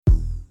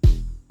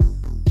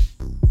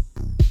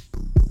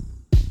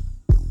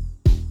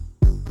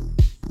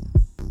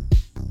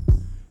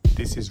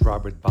This is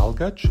Robert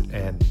Balgach,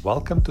 and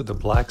welcome to the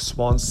Black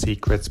Swan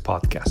Secrets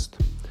podcast.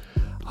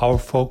 Our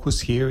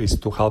focus here is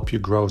to help you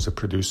grow as a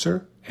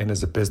producer and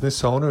as a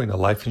business owner in the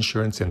life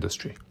insurance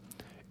industry.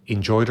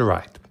 Enjoy the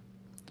ride.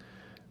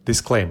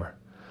 Disclaimer: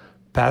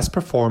 past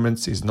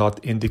performance is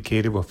not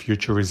indicative of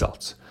future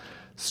results.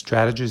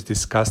 Strategies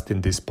discussed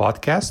in this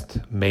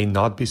podcast may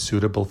not be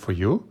suitable for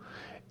you,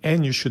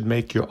 and you should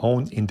make your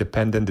own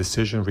independent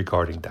decision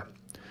regarding them.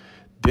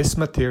 This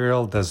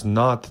material does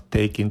not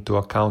take into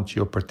account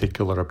your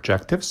particular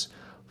objectives,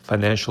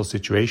 financial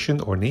situation,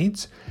 or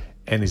needs,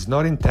 and is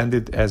not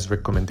intended as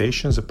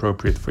recommendations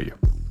appropriate for you.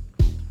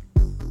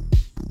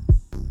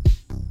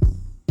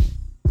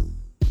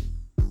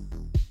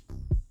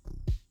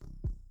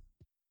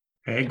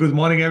 Hey, good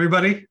morning,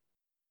 everybody.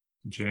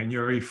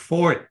 January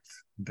 4th.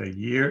 The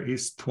year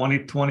is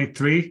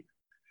 2023.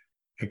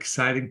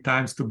 Exciting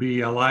times to be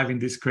alive in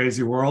this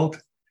crazy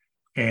world.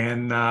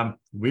 And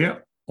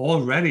we're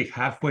already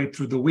halfway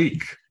through the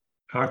week.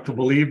 Hard to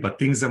believe, but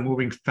things are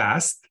moving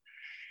fast.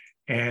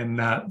 And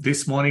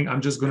this morning,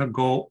 I'm just going to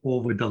go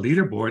over the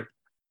leaderboard.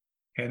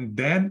 And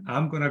then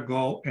I'm going to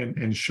go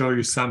and show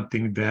you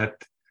something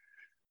that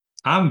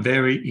I'm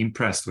very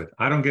impressed with.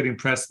 I don't get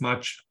impressed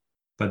much,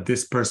 but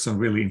this person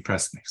really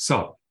impressed me.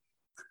 So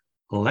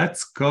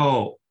let's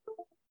go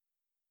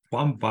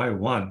one by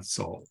one.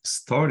 So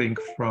starting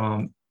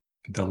from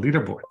the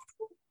leaderboard.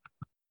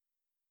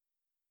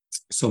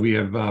 So we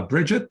have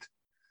Bridget,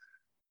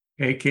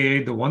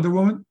 aka the Wonder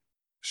Woman.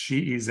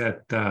 She is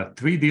at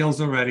 3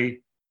 deals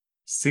already,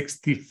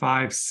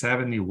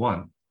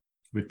 65.71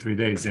 with 3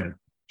 days in.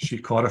 She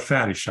caught a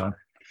fatty, Sean.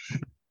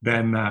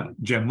 Then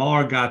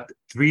Jamar got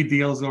 3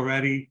 deals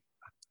already,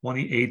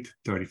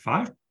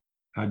 28.35.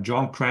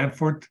 John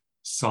Cranford,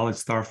 solid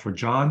start for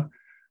John,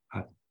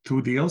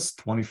 2 deals,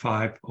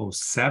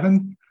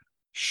 25.07.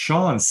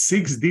 Sean,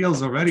 6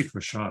 deals already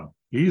for Sean.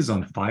 He's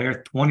on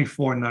fire,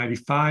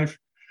 24.95.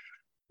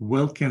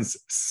 Wilkins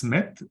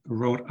Smith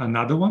wrote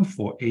another one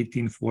for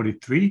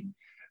 18.43.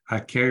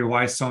 Kerry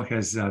Weissong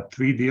has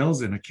 3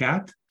 deals and a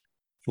cat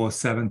for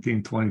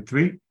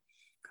 17.23.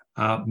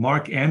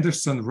 Mark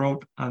Anderson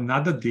wrote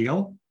another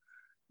deal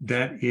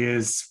that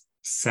is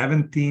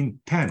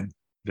 17.10.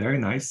 Very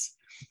nice.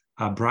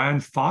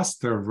 Brian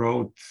Foster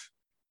wrote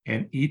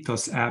an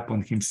Ethos app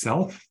on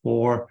himself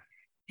for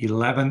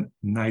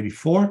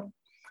 11.94.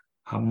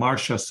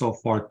 Marsha so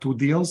far 2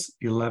 deals,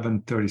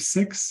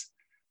 11.36.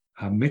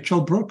 Mitchell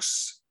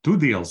Brooks, 2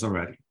 deals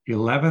already,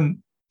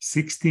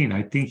 11.16.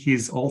 I think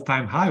his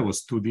all-time high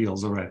was 2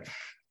 deals already.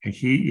 And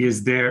he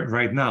is there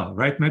right now.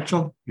 Right,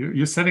 Mitchell?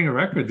 You're setting a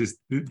record this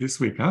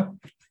week, huh?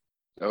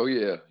 Oh,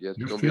 yeah. Yeah,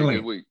 it's going to be a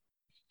good week.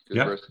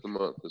 Good rest of the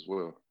month as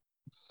well.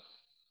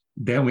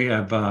 Then we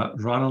have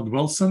Ronald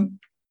Wilson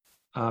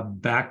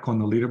back on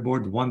the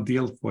leaderboard. 1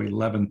 deal for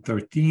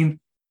 11.13.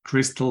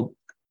 Crystal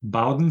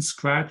Bowden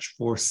scratch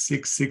for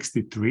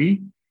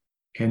 6.63.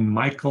 And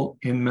Michael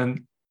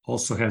Inman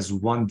also has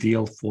 1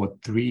 deal for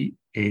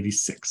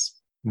 3.86.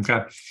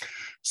 Okay.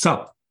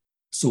 So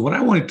what I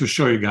wanted to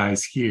show you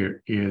guys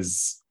here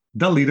is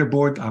the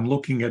leaderboard. I'm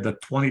looking at the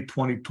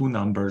 2022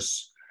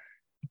 numbers.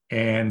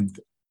 And,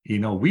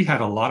 we had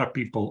a lot of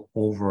people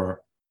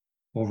over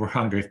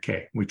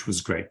 100K, which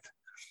was great.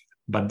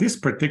 But this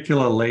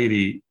particular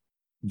lady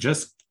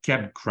just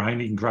kept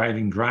grinding.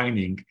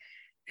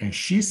 And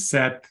she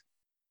set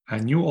a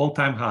new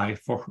all-time high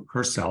for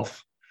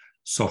herself.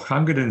 So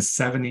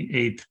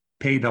 178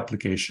 paid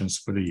applications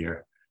for the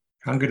year,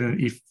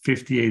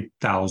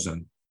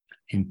 158,000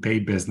 in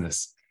paid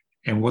business.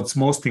 And what's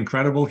most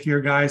incredible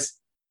here,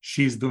 guys,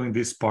 she's doing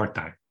this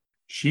part-time.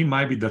 She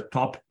might be the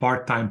top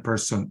part-time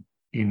person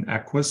in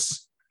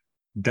Equus,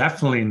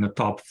 definitely in the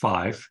top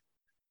 5,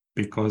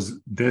 because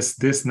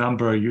this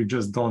number, you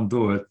just don't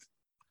do it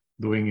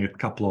doing it a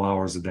couple of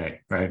hours a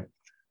day, right?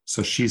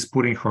 So she's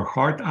putting her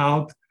heart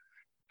out,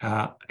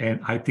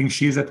 and I think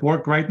she's at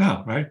work right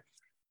now, right?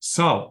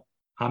 So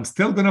I'm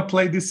still going to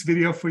play this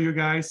video for you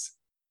guys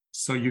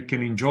so you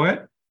can enjoy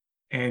it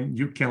and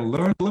you can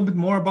learn a little bit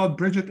more about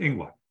Bridget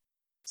Ngwa.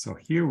 So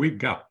here we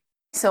go.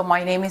 So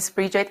my name is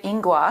Bridget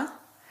Ngwa.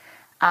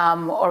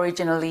 I'm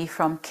originally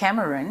from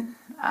Cameroon,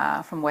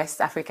 from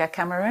West Africa,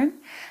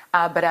 Cameroon,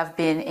 but I've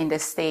been in the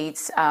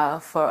States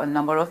for a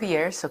number of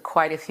years, so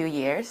quite a few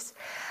years.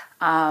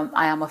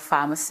 I am a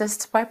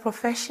pharmacist by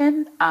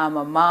profession. I'm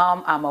a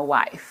mom, I'm a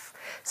wife.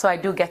 So I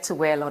do get to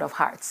wear a lot of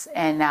hats.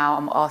 And now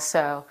I'm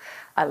also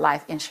a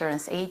life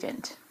insurance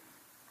agent.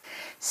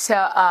 So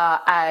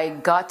I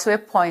got to a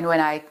point when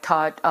I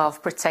thought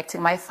of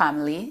protecting my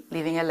family,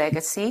 leaving a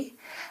legacy,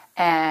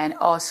 and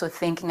also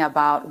thinking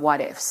about what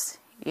ifs.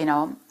 We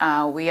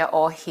are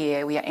all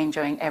here, we are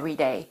enjoying every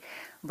day,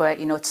 but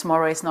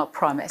tomorrow is not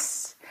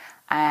promised.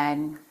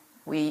 And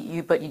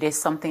but there's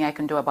something I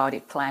can do about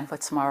it, plan for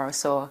tomorrow.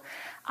 So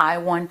I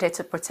wanted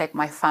to protect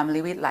my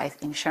family with life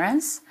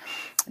insurance.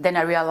 Then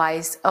I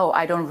realized,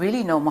 I don't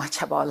really know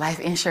much about life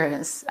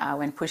insurance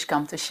when push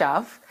comes to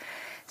shove.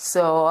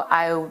 So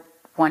I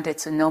wanted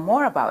to know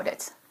more about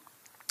it.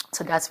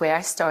 So that's where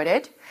I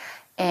started.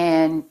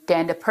 And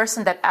then the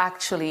person that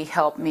actually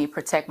helped me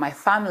protect my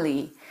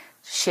family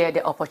shared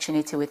the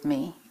opportunity with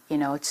me,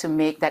 to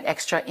make that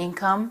extra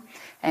income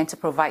and to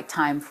provide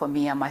time for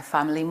me and my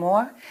family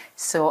more.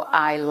 So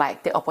I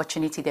liked the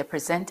opportunity they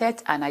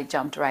presented, and I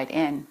jumped right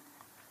in.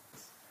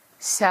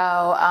 So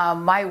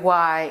my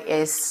why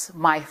is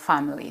my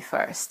family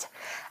first.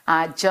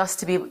 Just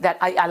to be, that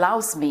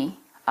allows me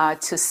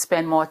to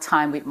spend more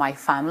time with my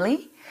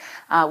family,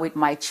 with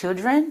my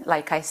children.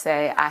 Like I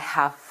say, I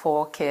have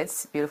 4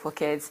 kids, beautiful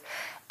kids,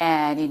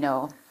 and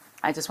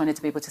I just wanted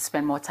to be able to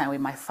spend more time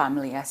with my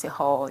family as a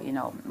whole,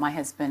 my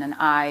husband and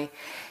I,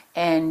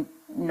 and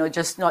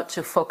just not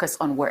to focus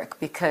on work,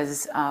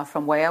 because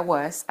from where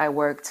I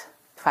worked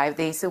 5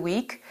 days a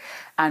week,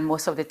 and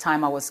most of the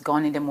time I was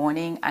gone in the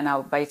morning, and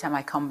by the time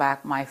I come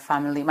back, my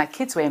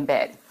kids were in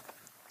bed.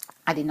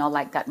 I did not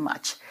like that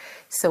much.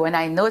 So when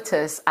I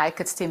noticed I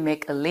could still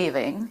make a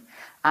living,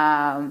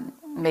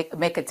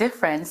 make a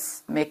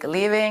difference, make a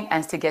living,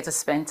 and still get to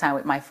spend time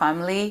with my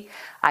family,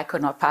 I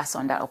could not pass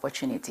on that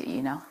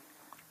opportunity,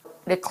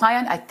 The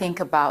client I think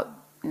about,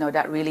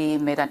 that really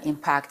made an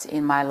impact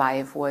in my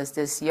life was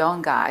this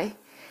young guy.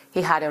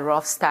 He had a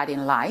rough start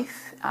in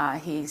life.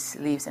 He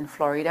lives in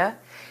Florida.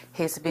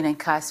 He's been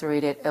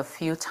incarcerated a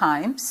few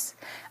times,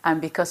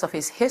 and because of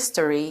his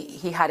history,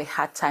 he had a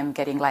hard time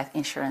getting life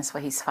insurance for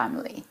his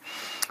family.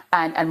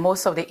 And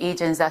most of the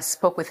agents that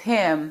spoke with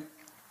him,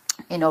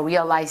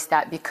 realized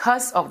that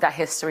because of that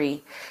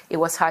history, it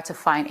was hard to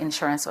find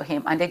insurance for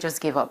him, and they just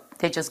gave up.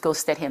 They just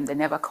ghosted him. They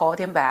never called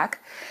him back.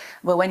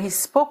 But when he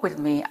spoke with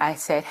me, I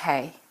said,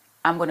 hey,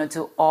 I'm going to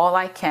do all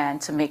I can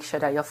to make sure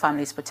that your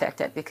family is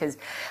protected, because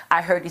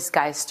I heard this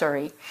guy's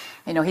story.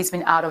 He's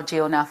been out of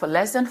jail now for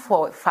less than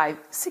 4, 5,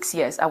 6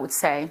 years, I would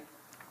say.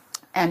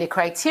 And the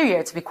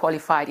criteria to be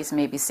qualified is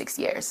maybe 6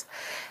 years.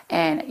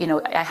 And,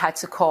 I had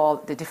to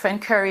call the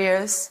different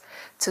carriers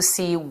to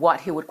see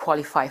what he would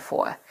qualify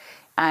for.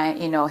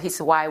 And,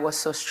 his why was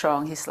so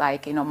strong. He's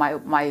like,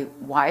 my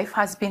wife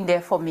has been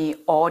there for me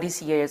all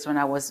these years when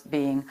I was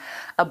being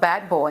a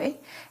bad boy.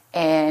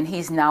 And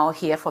he's now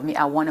here for me.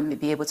 I want to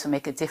be able to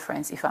make a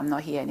difference if I'm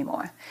not here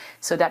anymore.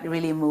 So that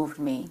really moved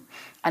me.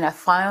 And I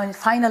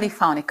finally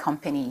found a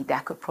company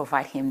that could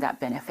provide him that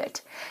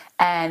benefit.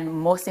 And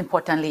most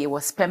importantly, it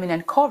was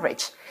permanent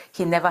coverage.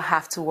 He never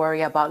have to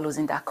worry about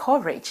losing that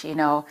coverage,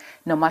 no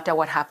matter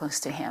what happens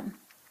to him.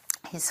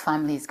 His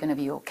family is going to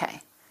be okay.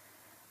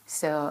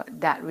 So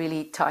that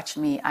really touched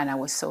me, and I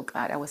was so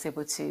glad I was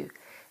able to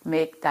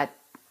make that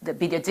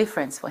be the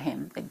difference for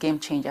him, the game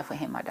changer for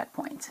him at that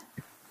point.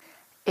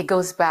 It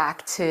goes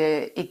back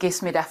to, it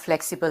gives me that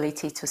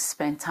flexibility to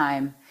spend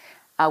time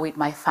with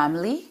my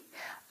family.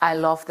 I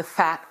love the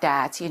fact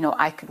that,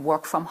 I could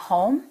work from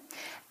home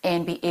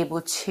and be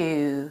able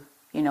to,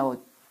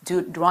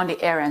 run the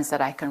errands that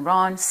I can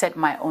run, set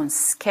my own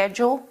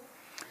schedule.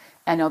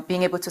 And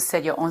being able to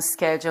set your own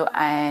schedule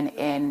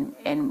and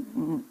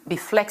be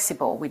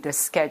flexible with the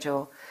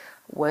schedule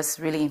was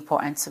really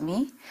important to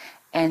me.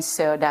 And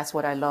so that's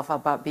what I love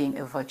about being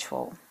a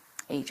virtual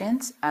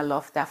agent. I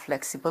love that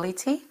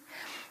flexibility.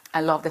 I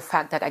love the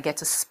fact that I get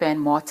to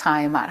spend more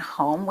time at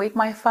home with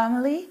my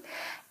family.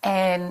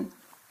 And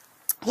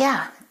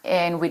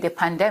with the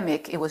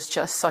pandemic, it was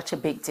just such a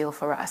big deal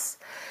for us,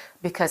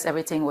 because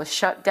everything was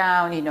shut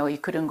down. You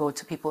couldn't go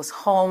to people's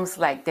homes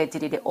like they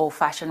did it the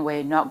old-fashioned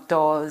way, knock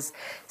doors,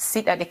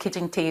 sit at the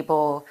kitchen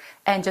table,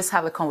 and just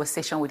have a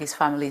conversation with these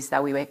families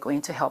that we were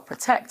going to help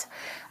protect.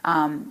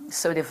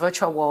 So the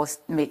virtual world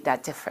made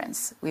that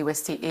difference. We were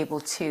still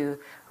able to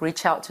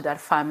reach out to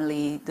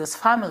those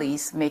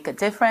families, make a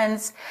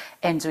difference,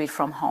 and do it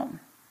from home.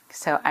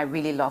 So I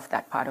really love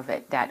that part of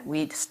it, that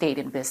we stayed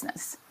in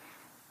business.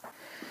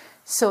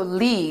 So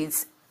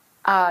leads,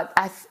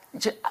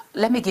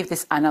 let me give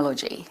this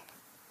analogy.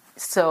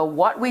 So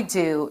what we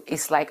do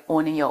is like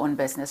owning your own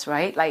business,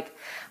 right? Like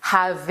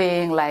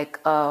having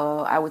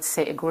I would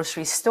say a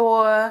grocery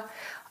store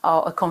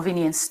or a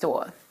convenience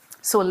store.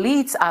 So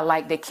leads are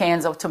like the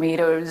cans of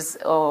tomatoes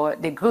or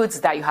the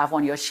goods that you have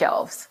on your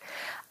shelves.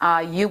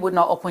 You would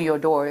not open your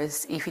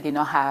doors if you did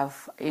not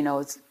have,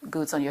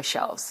 goods on your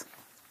shelves.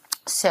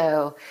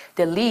 So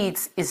the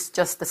leads is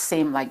just the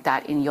same like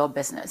that in your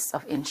business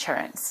of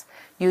insurance.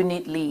 You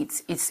need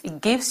leads. It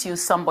gives you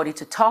somebody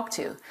to talk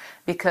to,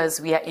 because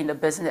we are in the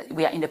business.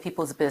 We are in the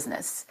people's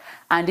business,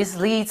 and these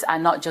leads are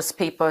not just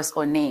papers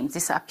or names.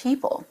 These are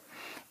people,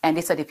 and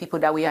these are the people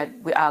that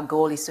our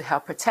goal is to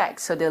help protect.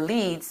 So the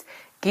leads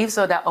gives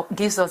us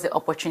the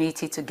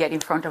opportunity to get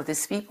in front of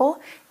these people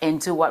and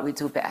do what we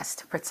do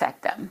best: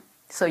 protect them.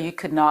 So you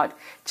could not,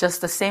 just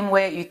the same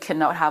way you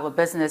cannot have a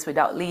business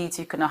without leads,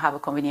 you cannot have a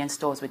convenience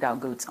stores without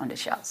goods on the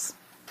shelves.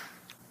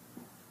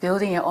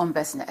 Building your own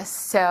business.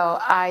 So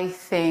I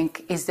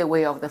think is the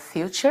way of the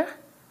future.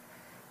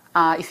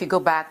 If you go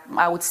back,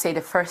 I would say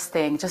the first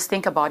thing, just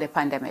think about the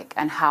pandemic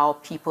and how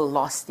people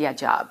lost their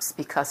jobs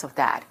because of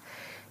that.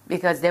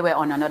 Because they were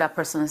on another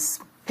person's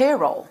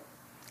payroll.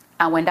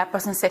 And when that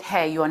person said,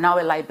 hey, you are now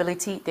a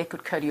liability, they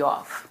could cut you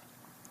off.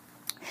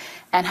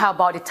 And how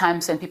about the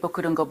times when people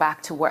couldn't go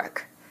back to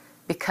work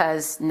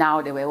because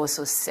now they were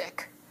also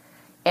sick?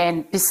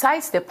 And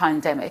besides the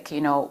pandemic,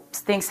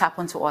 things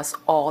happen to us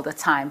all the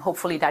time.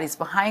 Hopefully that is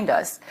behind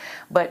us,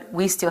 but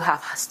we still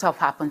have stuff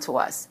happen to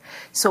us.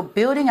 So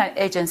building an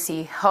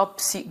agency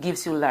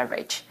gives you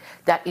leverage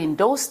that in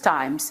those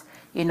times,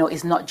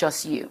 it's not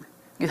just you.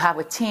 You have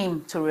a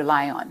team to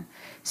rely on.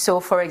 So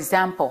for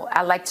example,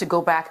 I like to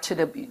go back to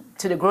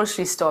the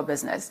grocery store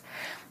business.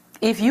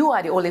 If you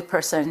are the only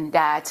person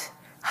that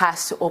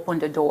has to open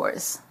the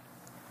doors,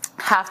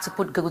 have to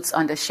put goods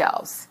on the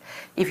shelves,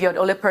 if you're the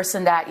only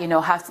person that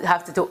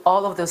have to do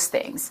all of those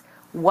things,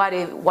 what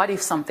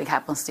if something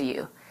happens to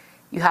you?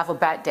 You have a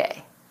bad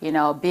day.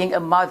 Being a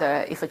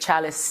mother, if a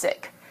child is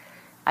sick,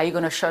 are you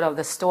going to shut off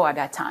the store at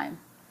that time?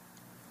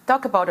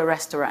 Talk about a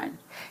restaurant.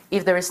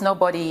 If there is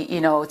nobody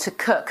to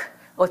cook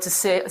or to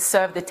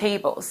serve the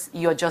tables,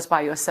 you're just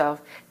by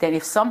yourself, then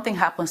if something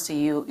happens to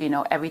you,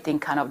 everything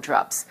kind of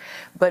drops.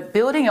 But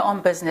building your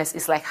own business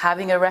is like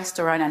having a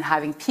restaurant and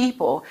having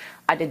people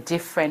at the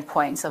different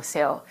points of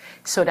sale,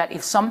 so that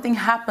if something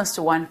happens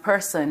to one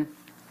person,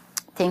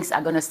 things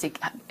are going to stick,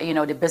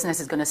 the business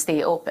is going to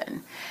stay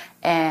open.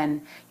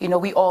 And,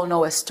 we all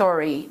know a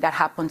story that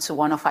happened to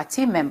one of our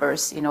team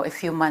members, a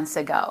few months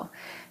ago,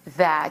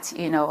 that,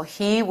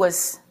 he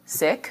was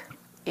sick,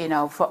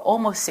 for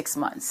almost 6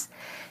 months.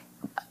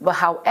 But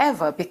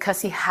however,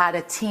 because he had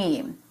a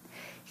team,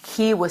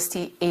 he was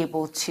still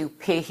able to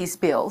pay his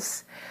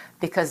bills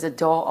because the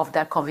door of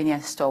that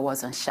convenience store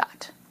wasn't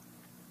shut.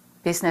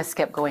 Business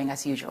kept going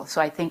as usual.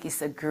 So I think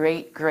it's a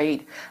great,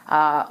 great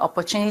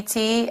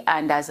opportunity,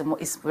 and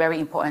it's very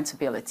important to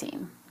build a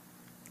team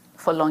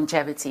for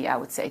longevity, I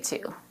would say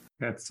too.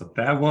 So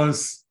that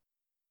was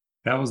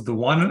the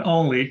one and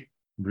only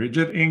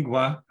Bridget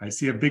Ngwa. I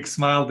see a big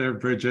smile there,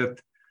 Bridget.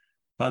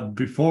 But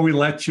before we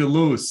let you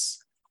loose,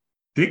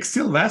 Dick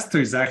Sylvester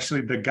is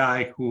actually the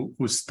guy who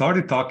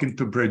started talking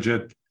to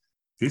Bridget.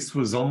 This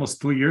was almost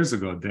 2 years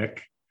ago,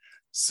 Dick.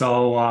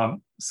 So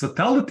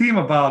tell the team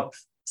about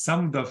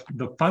some of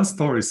the fun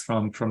stories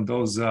from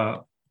those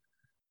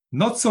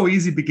not so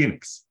easy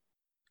beginnings.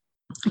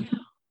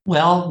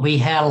 Well, we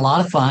had a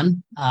lot of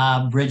fun.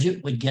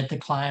 Bridget would get the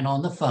client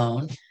on the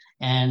phone,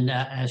 and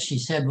as she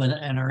said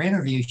in her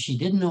interview, she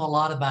didn't know a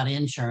lot about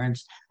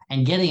insurance,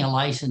 and getting a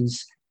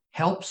license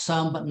helped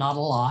some, but not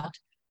a lot.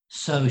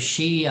 So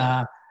she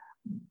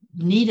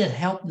needed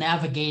help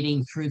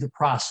navigating through the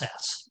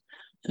process.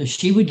 So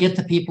she would get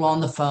the people on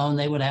the phone.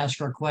 They would ask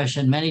her a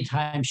question. Many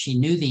times she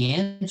knew the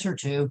answer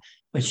to,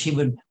 but she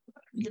would,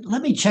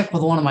 let me check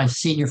with one of my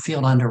senior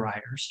field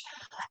underwriters.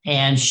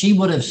 And she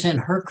would have sent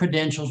her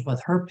credentials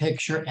with her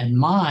picture and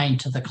mine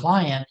to the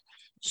client.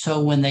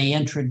 So when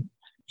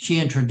she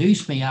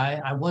introduced me,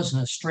 I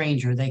wasn't a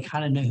stranger. They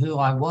kind of knew who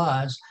I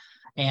was.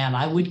 And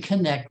I would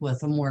connect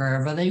with them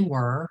wherever they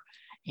were.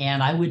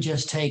 And I would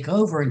just take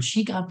over, and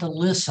she got to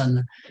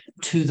listen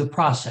to the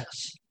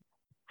process,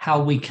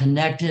 how we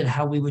connected,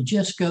 how we would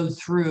just go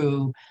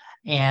through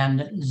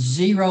and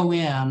zero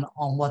in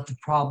on what the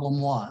problem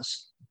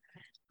was.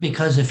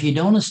 Because if you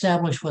don't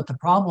establish what the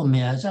problem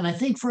is, and I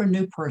think for a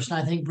new person,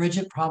 I think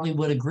Bridget probably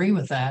would agree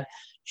with that.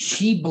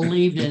 She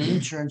believed in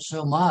insurance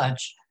so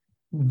much,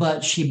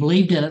 but she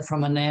believed in it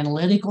from an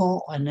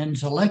analytical and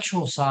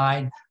intellectual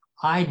side.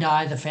 I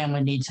die, the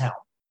family needs help.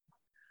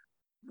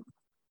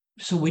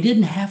 So we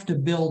didn't have to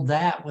build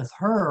that with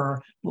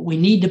her, but we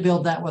need to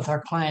build that with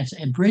our clients.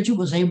 And Bridget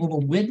was able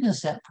to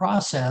witness that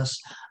process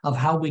of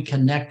how we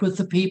connect with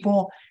the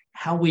people,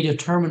 how we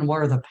determine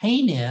where the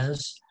pain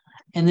is,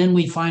 and then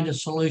we find a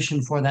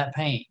solution for that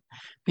pain.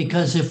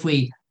 Because if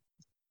we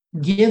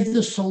give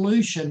the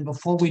solution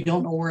before we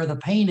don't know where the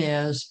pain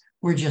is,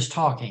 we're just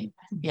talking.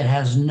 It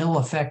has no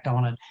effect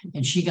on it.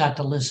 And she got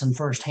to listen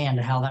firsthand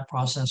to how that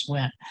process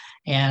went.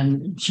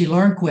 And she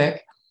learned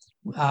quick.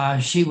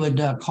 She would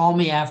call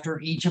me after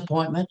each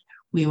appointment.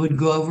 We would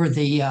go over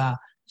the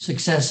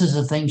successes,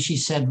 the things she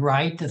said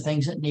right, the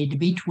things that need to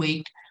be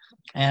tweaked,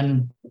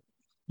 and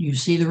you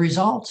see the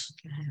results.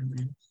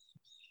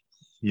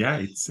 Yeah,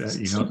 it's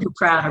super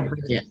proud of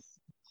Bridget.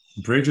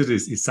 Bridget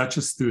is such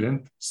a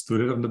student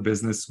of the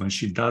business. When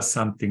she does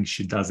something,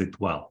 she does it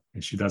well,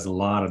 and she does a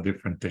lot of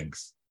different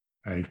things,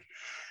 right?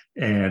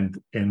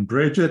 And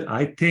Bridget,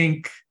 I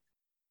think,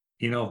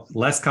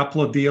 last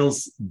couple of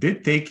deals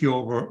did take you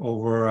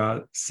over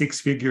a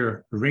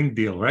 6-figure ring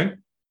deal, right?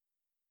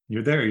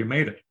 You're there, you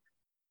made it.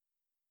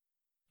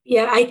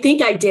 Yeah, I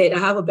think I did. I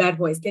have a bad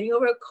voice. Getting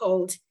over a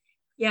cold.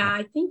 Yeah,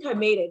 I think I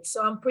made it.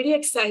 So I'm pretty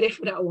excited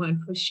for that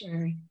one for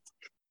sure.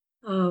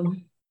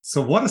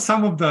 So what are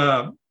some of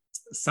the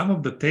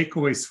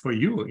takeaways for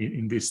you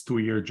in this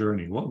 2-year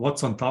journey?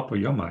 What's on top of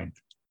your mind?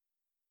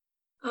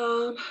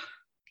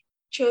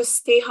 Just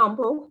stay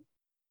humble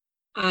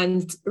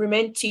and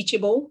remain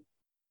teachable.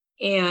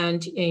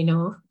 And,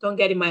 don't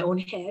get in my own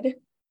head,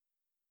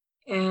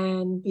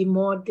 and be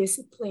more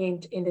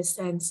disciplined in the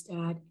sense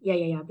that,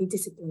 be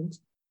disciplined.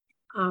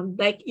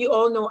 Like you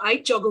all know, I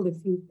juggle a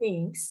few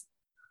things.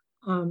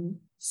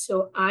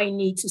 So I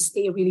need to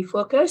stay really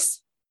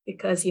focused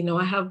because,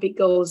 I have big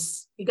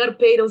goals. You got to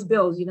pay those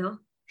bills,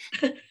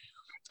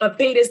 I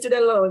pay the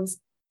student loans.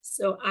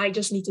 So I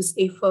just need to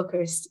stay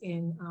focused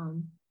and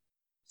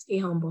stay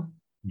humble.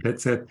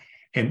 That's it.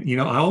 And,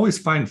 I always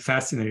find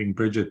fascinating,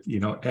 Bridget,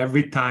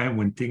 every time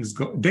when things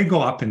they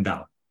go up and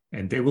down,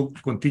 and they will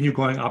continue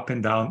going up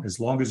and down as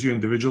long as you're an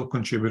individual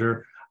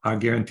contributor. I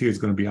guarantee it's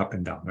going to be up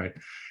and down, right?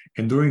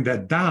 And during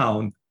that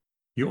down,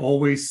 you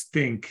always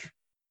think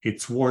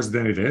it's worse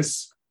than it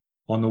is.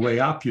 On the way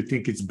up, you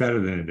think it's better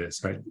than it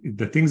is, right?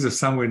 The things are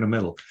somewhere in the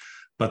middle.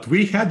 But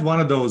we had one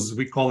of those,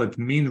 we call it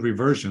mean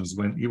reversions,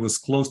 when it was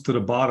close to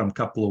the bottom a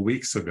couple of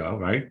weeks ago,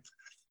 right?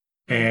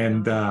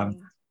 And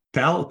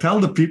tell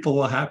the people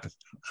what happened.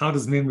 How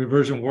does mean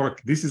reversion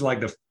work? This is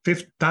like the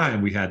 5th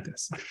time we had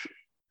this.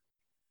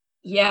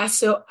 Yeah,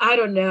 so I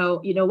don't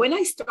know. When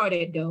I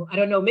started, though, I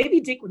don't know,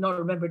 maybe Dick would not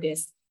remember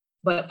this,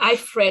 but I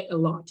fret a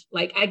lot.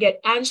 Like, I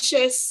get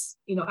anxious.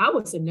 I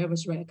was a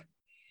nervous wreck.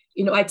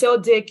 I tell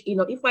Dick,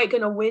 if I'm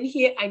going to win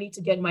here, I need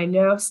to get my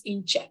nerves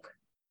in check.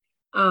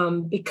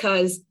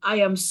 Because I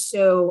am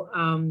so,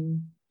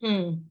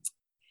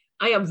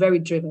 I am very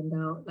driven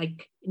now.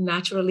 Like,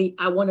 naturally,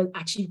 I want to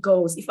achieve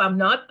goals. If I'm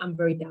not, I'm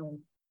very down.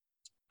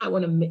 I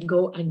want to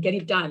go and get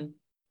it done.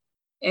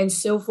 And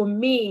so for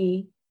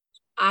me,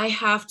 I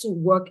have to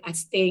work at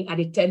staying at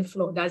the 10th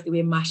floor. That's the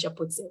way Masha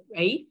puts it,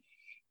 right?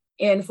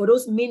 And for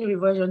those mean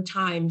reversion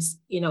times,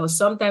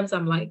 sometimes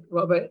I'm like,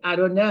 Robert, I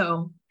don't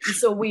know.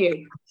 It's so weird.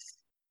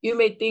 You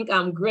may think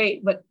I'm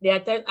great, but there are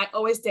times I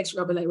always text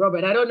Robert, like,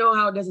 Robert, I don't know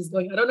how this is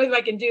going. I don't know if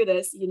I can do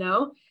this,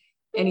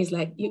 And he's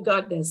like, you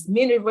got this.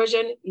 Mean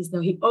reversion is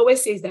he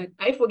always says that.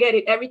 I forget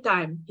it every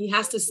time. He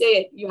has to say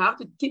it. You have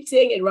to keep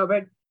saying it,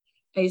 Robert.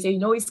 And he say,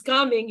 he's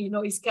coming,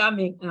 he's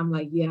coming. And I'm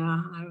like,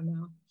 yeah, I don't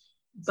know.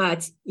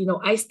 But,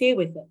 I stay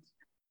with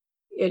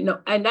it,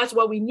 and that's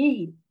what we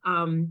need.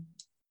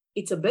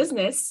 It's a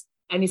business,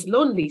 and it's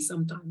lonely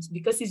sometimes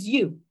because it's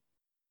you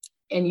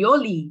and your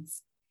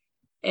leads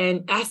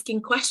and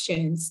asking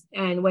questions.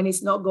 And when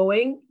it's not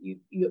going,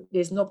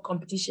 there's no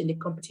competition. The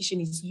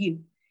competition is you.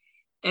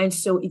 And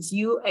so it's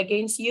you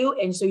against you.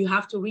 And so you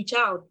have to reach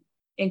out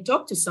and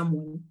talk to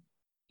someone,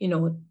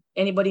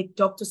 anybody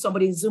talk to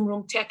somebody in Zoom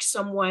room, text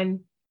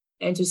someone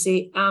and to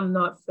say, I'm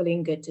not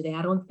feeling good today.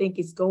 I don't think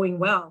it's going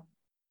well.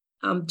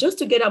 Just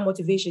to get our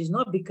motivation. Is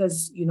not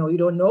because, you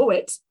don't know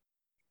it.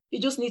 You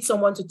just need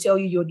someone to tell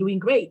you you're doing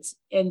great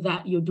and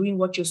that you're doing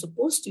what you're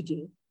supposed to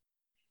do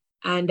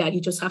and that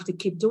you just have to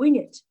keep doing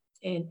it.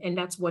 And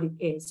that's what it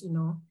is,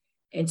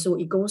 And so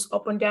it goes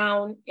up and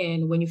down.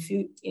 And when you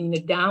feel in the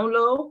down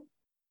low,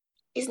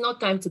 it's not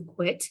time to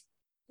quit.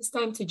 It's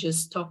time to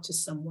just talk to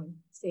someone.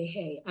 Say,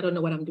 hey, I don't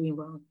know what I'm doing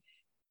wrong.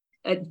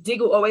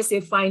 Dig will always say,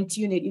 fine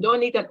tune it. You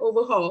don't need an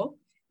overhaul.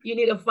 You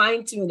need a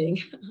fine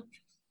tuning.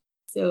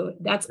 So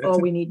that's all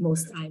we need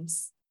most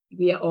times.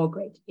 We are all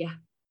great. Yeah.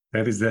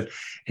 That is that.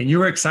 And you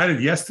were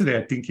excited yesterday.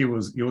 I think it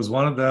was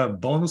one of the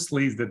bonus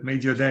leads that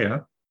made your day,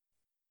 huh?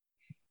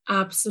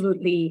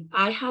 Absolutely.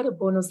 I had a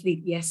bonus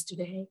lead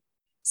yesterday.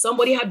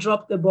 Somebody had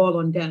dropped the ball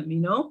on them,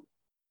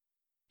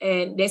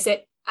 and they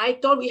said, I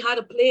thought we had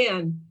a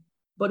plan,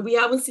 but we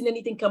haven't seen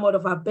anything come out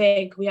of our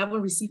bank. We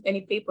haven't received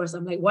any papers.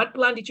 I'm like, what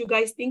plan did you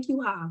guys think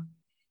you have?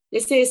 They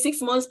say a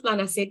 6 months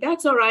plan. I said,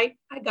 that's all right.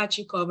 I got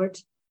you covered.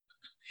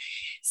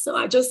 So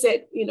I just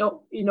said,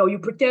 you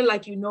pretend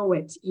like you know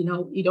it,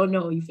 you don't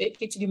know. You fake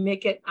it till you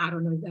make it. I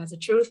don't know if that's the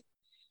truth.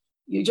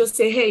 You just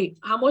say, hey,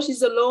 how much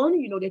is the loan?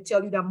 They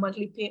tell you that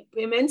monthly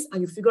payments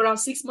and you figure out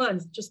 6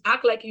 months. Just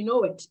act like you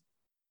know it.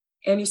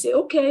 And you say,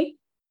 okay.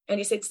 And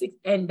he said,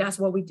 and that's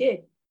what we did.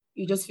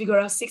 You just figure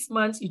out 6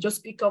 months. You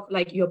just pick up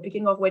like you're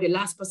picking up where the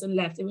last person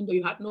left, even though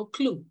you had no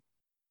clue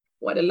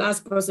what the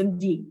last person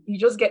did. You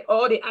just get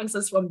all the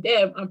answers from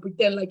them and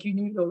pretend like you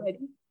knew it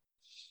already.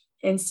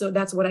 And so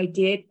that's what I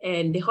did.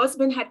 And the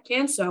husband had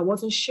cancer. I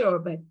wasn't sure,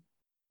 but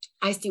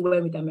I still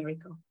went with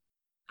America.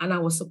 And I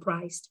was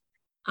surprised.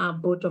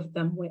 Both of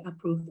them were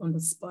approved on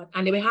the spot.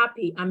 And they were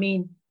happy. I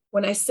mean,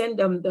 when I sent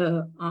them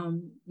the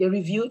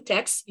review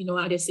text,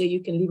 how they say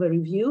you can leave a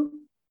review.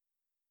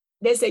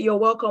 They say, you're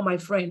welcome, my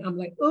friend. I'm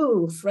like,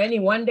 oh, friend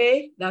in one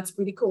day? That's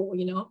pretty cool,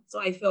 So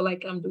I feel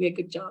like I'm doing a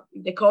good job.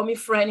 If they call me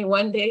friend in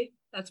one day,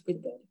 that's pretty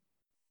good.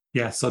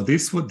 Yeah, so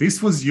this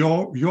was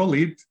your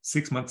lead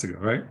 6 months ago,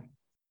 right?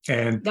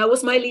 And that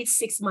was my lead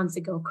 6 months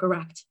ago,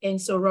 correct.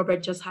 And so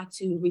Robert just had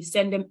to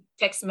resend them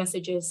text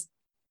messages.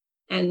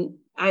 And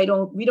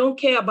we don't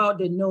care about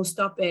the no,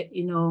 stop it,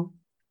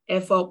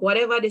 F up,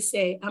 whatever they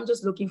say. I'm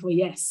just looking for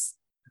yes.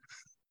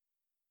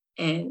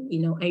 And,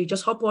 and you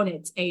just hop on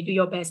it and you do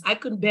your best. I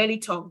couldn't barely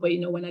talk, but,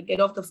 when I get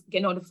on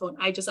the phone,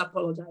 I just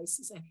apologize.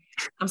 I say,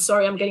 I'm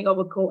sorry, I'm getting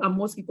over cold. And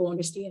most people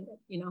understand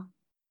it,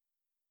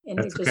 And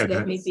that's they just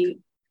let me be.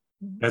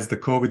 That's the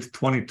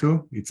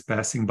COVID-22. It's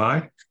passing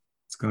by.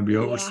 It's going to be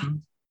over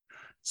soon.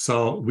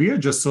 So we are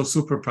just so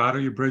super proud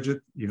of you,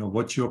 Bridget.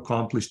 What you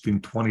accomplished in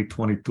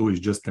 2022 is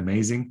just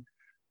amazing.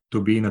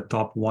 To be in the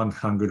top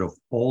 100 of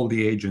all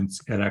the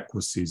agents at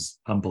Equus is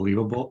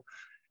unbelievable.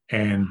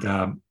 And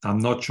I'm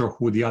not sure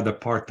who the other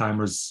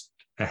part-timers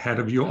ahead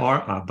of you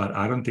are, but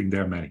I don't think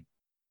there are many.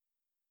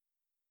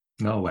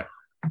 No way.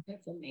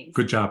 That's amazing.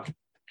 Good job.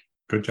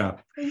 Good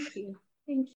job. Thank you.